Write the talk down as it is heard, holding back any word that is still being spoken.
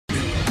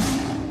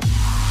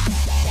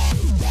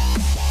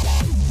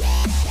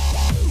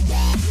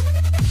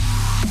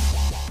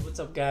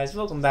up, guys?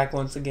 Welcome back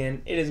once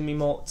again. It is me,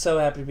 Molt. So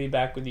happy to be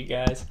back with you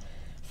guys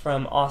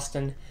from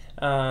Austin.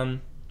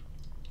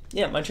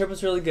 Yeah, my trip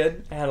was really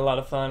good. I had a lot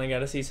of fun. I got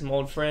to see some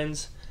old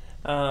friends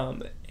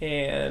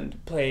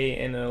and play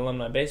in an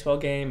alumni baseball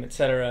game,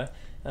 etc.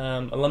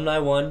 Alumni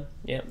won.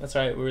 Yeah, that's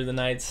right. We were the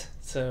Knights,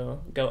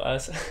 so go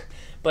us.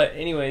 But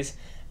anyways,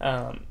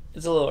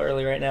 it's a little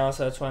early right now,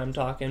 so that's why I'm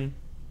talking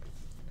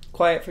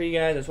quiet for you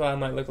guys. That's why I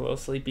might look a little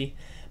sleepy.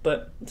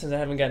 But since I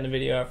haven't gotten a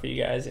video out for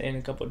you guys in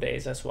a couple of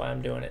days, that's why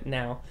I'm doing it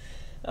now.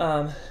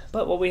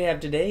 But what we have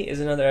today is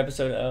another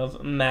episode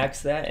of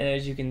Max That, and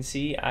as you can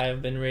see,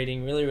 I've been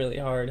raiding really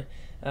hard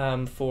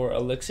for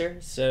Elixir.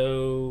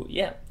 So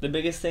yeah, the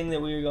biggest thing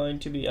that we are going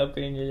to be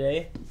upgrading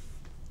today,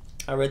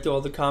 I read through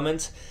all the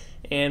comments,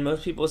 and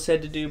most people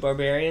said to do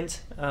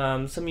Barbarians.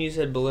 Some of you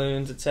said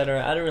Balloons,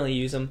 etc. I don't really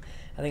use them.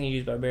 I think I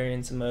use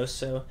Barbarians the most,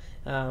 so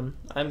I'm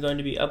going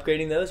to be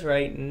upgrading those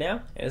right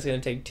now, and it's going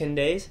to take 10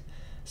 days.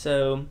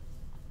 So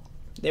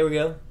there we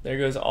go. There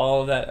goes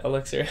all of that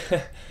Elixir.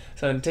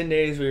 So in 10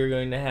 days we are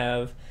going to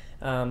have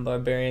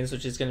Barbarians,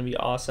 which is going to be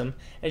awesome.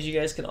 As you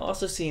guys can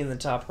also see in the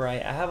top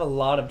right, I have a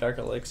lot of Dark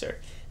Elixir.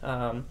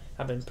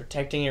 I've been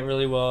protecting it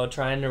really well,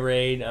 trying to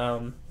raid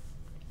and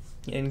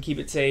keep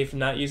it safe,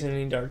 not using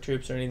any Dark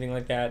Troops or anything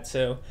like that.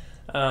 So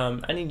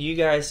I need you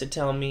guys to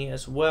tell me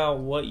as well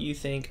what you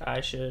think I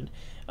should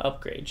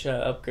upgrade. Should I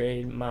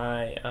upgrade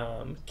my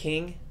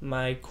king,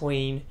 my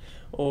queen,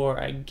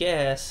 or I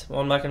guess,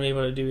 well, I'm not going to be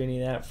able to do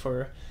any of that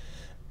for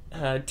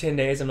 10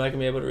 days. I'm not going to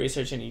be able to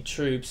research any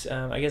troops.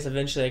 I guess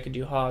eventually I could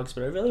do hogs,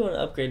 but I really want to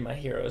upgrade my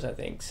heroes, I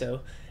think.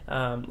 So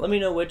let me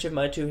know which of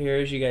my two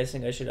heroes you guys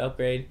think I should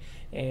upgrade,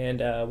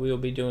 and we will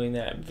be doing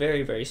that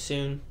very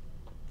soon.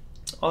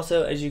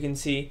 Also, as you can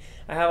see,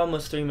 I have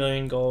almost 3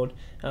 million gold,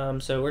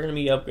 so we're going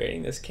to be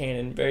upgrading this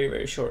cannon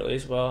very shortly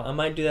as well. I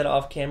might do that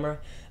off camera,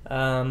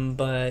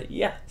 but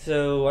yeah,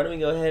 so why don't we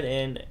go ahead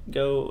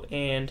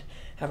and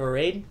have a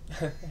raid?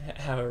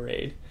 Have a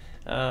raid.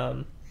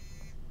 Come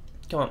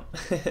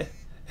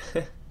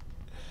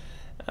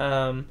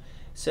on.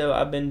 So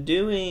I've been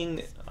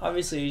doing,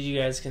 obviously, as you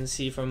guys can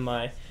see from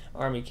my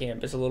army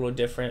camp, it's a little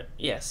different.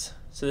 Yes,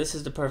 so this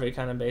is the perfect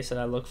kind of base that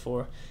I look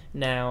for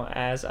now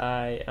as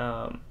I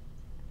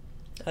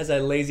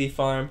lazy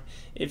farm,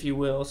 if you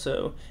will.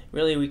 So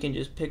really we can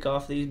just pick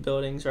off these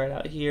buildings right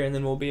out here, and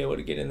then we'll be able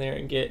to get in there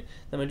and get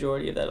the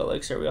majority of that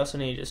elixir. We also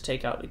need to just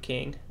take out the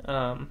king.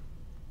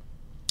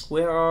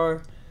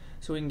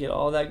 So we can get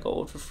all that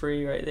gold for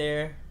free right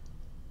there.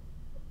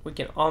 We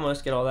can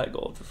almost get all that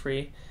gold for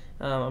free.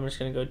 I'm just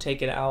going to go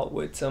take it out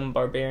with some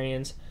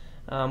barbarians.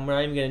 We're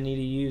not even going to need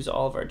to use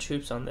all of our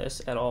troops on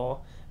this at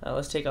all.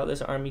 Let's take out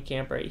this army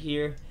camp right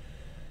here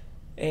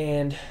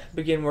and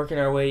begin working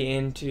our way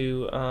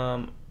into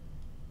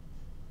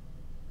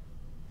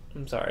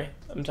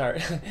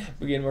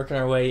begin working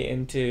our way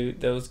into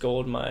those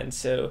gold mines.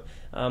 So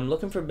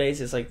looking for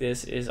bases like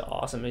this is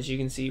awesome. As you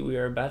can see, we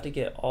are about to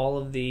get all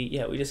of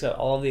the, we just got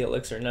all of the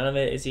elixir. None of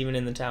it is even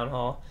in the town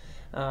hall.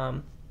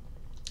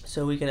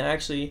 So we can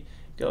actually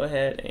go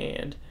ahead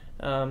and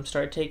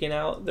start taking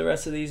out the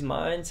rest of these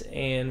mines,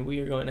 and we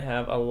are going to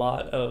have a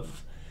lot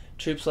of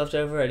troops left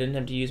over. I didn't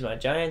have to use my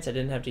giants. I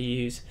didn't have to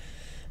use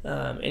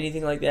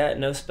anything like that.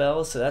 No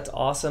spells, so that's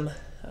awesome.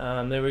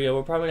 There we go.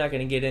 We're probably not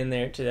going to get in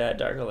there to that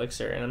dark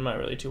elixir, and I'm not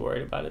really too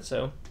worried about it.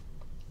 So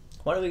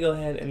why don't we go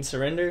ahead and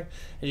surrender?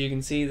 As you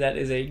can see, that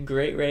is a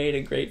great raid,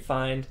 a great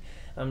find.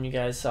 You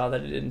guys saw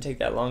that it didn't take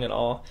that long at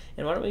all.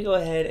 And why don't we go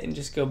ahead and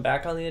just go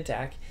back on the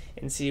attack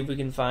and see if we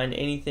can find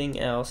anything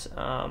else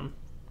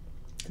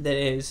that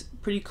is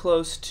pretty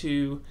close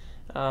to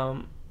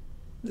the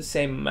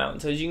same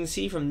amount. So as you can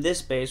see from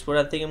this base, what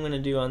I think I'm going to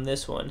do on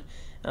this one,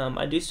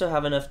 I do still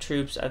have enough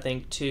troops, I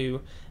think,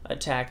 to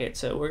attack it.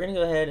 So we're going to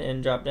go ahead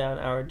and drop down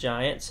our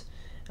giants.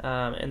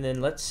 And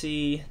then let's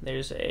see,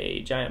 there's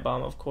a giant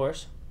bomb, of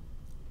course.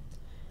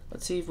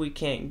 Let's see if we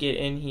can't get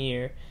in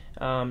here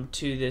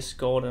to this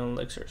golden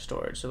elixir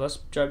storage. So let's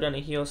drop down a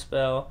heal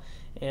spell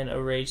and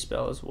a rage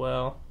spell as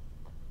well.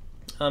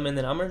 And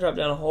then I'm going to drop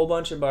down a whole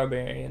bunch of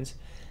barbarians.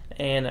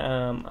 And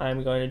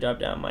I'm going to drop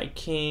down my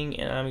king,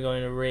 and I'm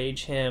going to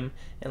rage him.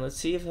 And let's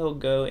see if he'll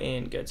go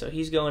in. Good, so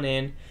he's going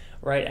in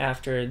right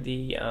after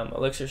the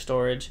elixir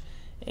storage,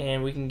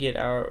 and we can get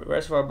our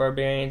rest of our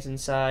barbarians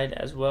inside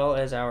as well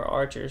as our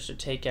archers to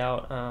take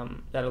out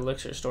that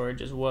elixir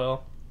storage as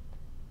well.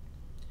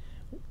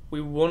 We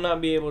will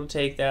not be able to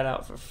take that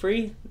out for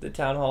free, the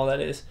town hall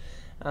that is,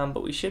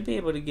 but we should be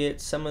able to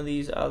get some of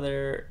these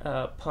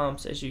other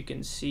pumps, as you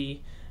can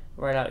see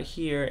right out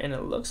here. And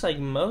it looks like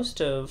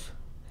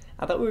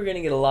I thought we were going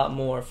to get a lot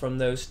more from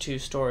those two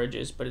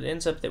storages, but it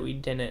ends up that we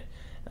didn't.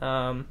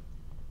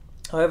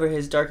 However,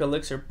 his dark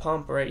elixir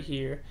pump right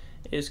here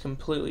is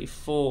completely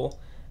full.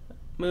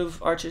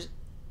 Move, archers.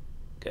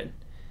 Good.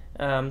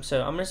 So I'm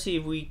going to see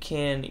if we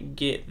can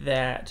get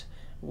that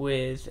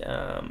with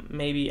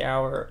maybe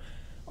our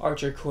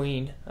archer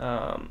queen.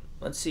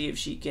 Let's see if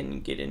she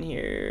can get in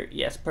here.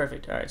 Yes,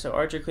 perfect. Alright, so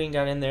archer queen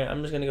got in there.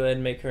 I'm just going to go ahead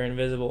and make her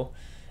invisible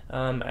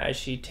as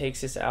she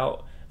takes us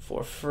out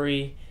for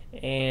free.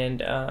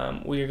 and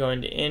we are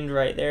going to end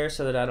right there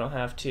so that I don't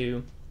have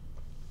to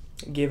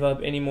give up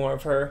any more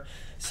of her.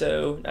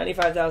 So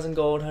 95,000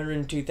 gold,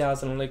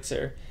 102,000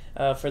 elixir.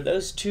 For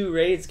those 2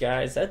 raids,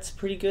 guys, that's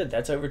pretty good.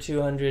 That's over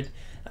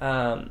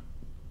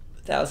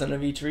 200,000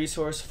 of each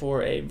resource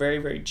for a very,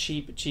 very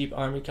cheap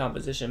army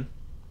composition.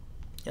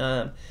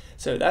 So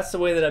that's the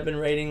way that I've been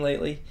raiding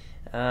lately,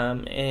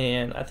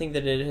 and I think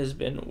that it has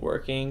been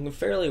working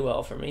fairly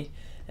well for me.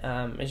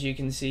 As you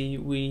can see,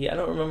 I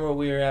don't remember what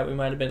we were at. We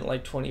might have been at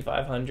like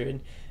 2,500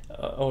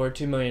 or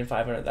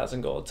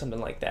 2,500,000 gold, something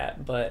like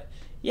that. But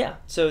yeah,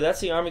 so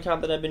that's the army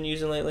comp that I've been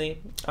using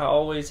lately. I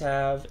always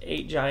have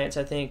 8 giants,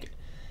 I think.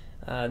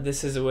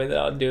 This is the way that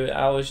I'll do it.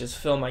 I always just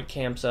fill my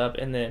camps up,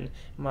 and then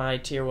my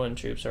tier 1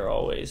 troops are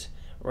always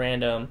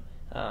random.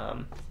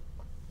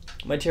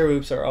 My tier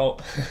whoops are all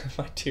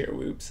my tier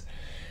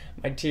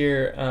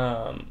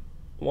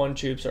 1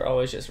 troops are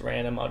always just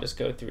random. I'll just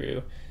go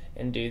through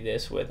and do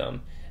this with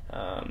them,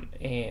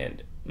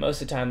 and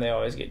most of the time they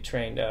always get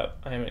trained up.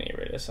 I'm gonna get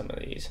rid of some of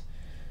these,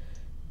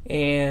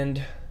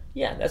 and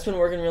yeah, that's been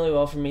working really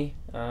well for me.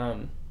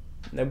 No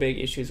big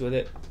issues with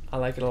it. I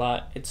like it a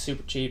lot. It's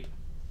super cheap,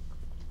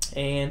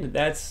 and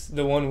that's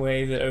the one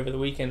way that over the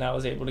weekend I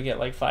was able to get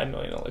like 5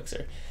 million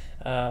elixir.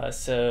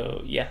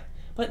 So yeah,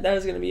 but that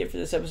is going to be it for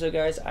this episode,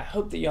 guys. I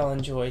hope that y'all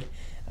enjoyed.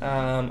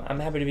 I'm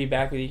happy to be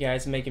back with you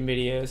guys making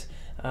videos.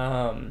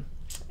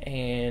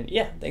 And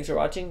yeah, thanks for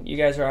watching. You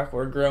guys rock.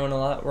 We're growing a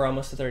lot. We're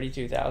almost to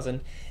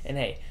 32,000. And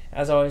hey,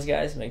 as always,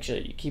 guys, make sure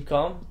that you keep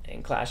calm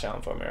and clash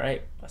on for me, all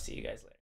right? I'll see you guys later.